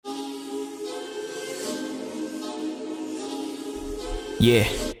Yeah.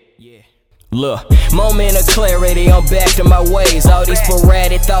 Look, moment of clarity, I'm back to my ways. All these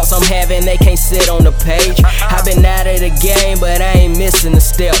sporadic thoughts I'm having, they can't sit on the page. I've been out of the game, but I ain't missing a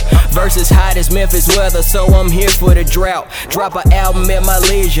step. Versus hot as Memphis weather, so I'm here for the drought. Drop an album at my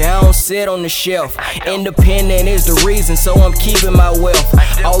leisure, I don't sit on the shelf. Independent is the reason, so I'm keeping my wealth.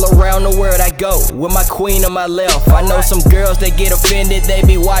 All around the world I go, with my queen on my left. I know some girls that get offended, they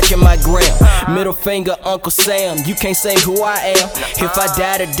be watching my gram. Middle finger, Uncle Sam, you can't say who I am. If I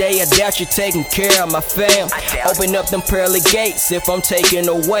die today, I doubt you taking care of my fam. Open up them pearly gates if I'm taken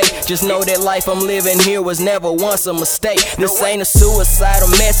away. Just know that life I'm living here was never once a mistake. This ain't a suicidal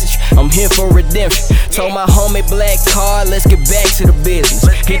message, I'm here for redemption. Told my homie Black Card, let's get back to the business.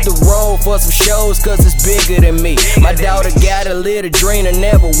 Hit the road for some shows cause it's bigger than me. My daughter got a little dream and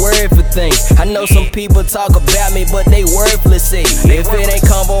never worried for things. I know some people talk about me but they worthless. See, if it ain't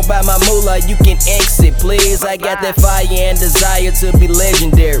combo by my moolah, you can exit please. I got that fire and desire to be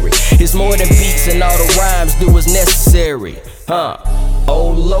legendary. It's more than beats and all the rhymes do what's necessary.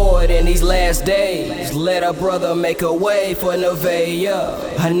 Oh Lord, in these last days, let our brother make a way for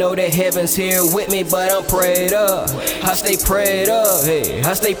Nevaeh. I know that heaven's here with me, but I'm prayed up. I stay prayed up, hey.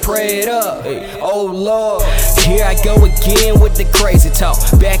 I stay prayed up, hey. Oh Lord, here I go again with the crazy talk.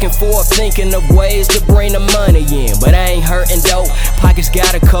 Back and forth thinking of ways to bring the money in, but I ain't hurting dope. Pockets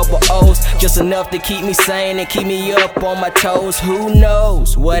got a couple O's, just enough to keep me sane and keep me up on my toes. Who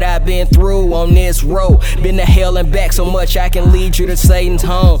knows what I've been through on this road? Been to hell and back so much I can lead you to Satan's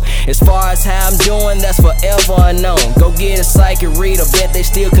home. As far as how I'm doing, that's forever unknown. Go get a psychic reader, bet they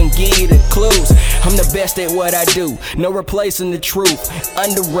still can give you the clues. I'm the best at what I do, no replacing the truth.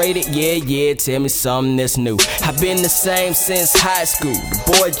 Underrated, yeah, tell me something that's new. I've been the same since high school,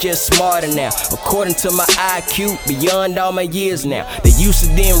 the boy just smarter now. According to my IQ, beyond all my years now. They used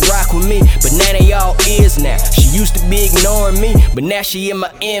to didn't rock with me, but now they all is now. She used to be ignoring me, but now she in my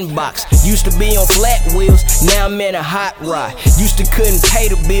inbox. Used to be on flat wheels, now I'm in a hot rod. Used to couldn't pay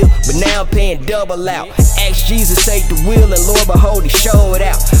the bill, but now I'm paying double out. Ask Jesus, take the wheel, and Lord behold, he showed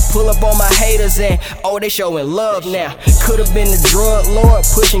out. Pull up on my haters and, oh, they showing love now. Could've been the drug lord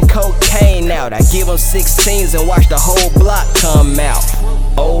pushing cocaine out. I give them 16s and watch the whole block come out.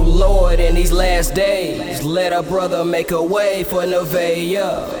 Oh Lord, in these last days, let our brother make a way for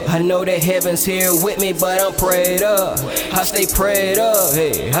Nevaeh. I know that heaven's here with me, but I'm prayed up. I stay prayed up,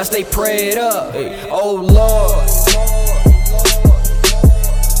 hey. I stay prayed up, hey. Oh Lord,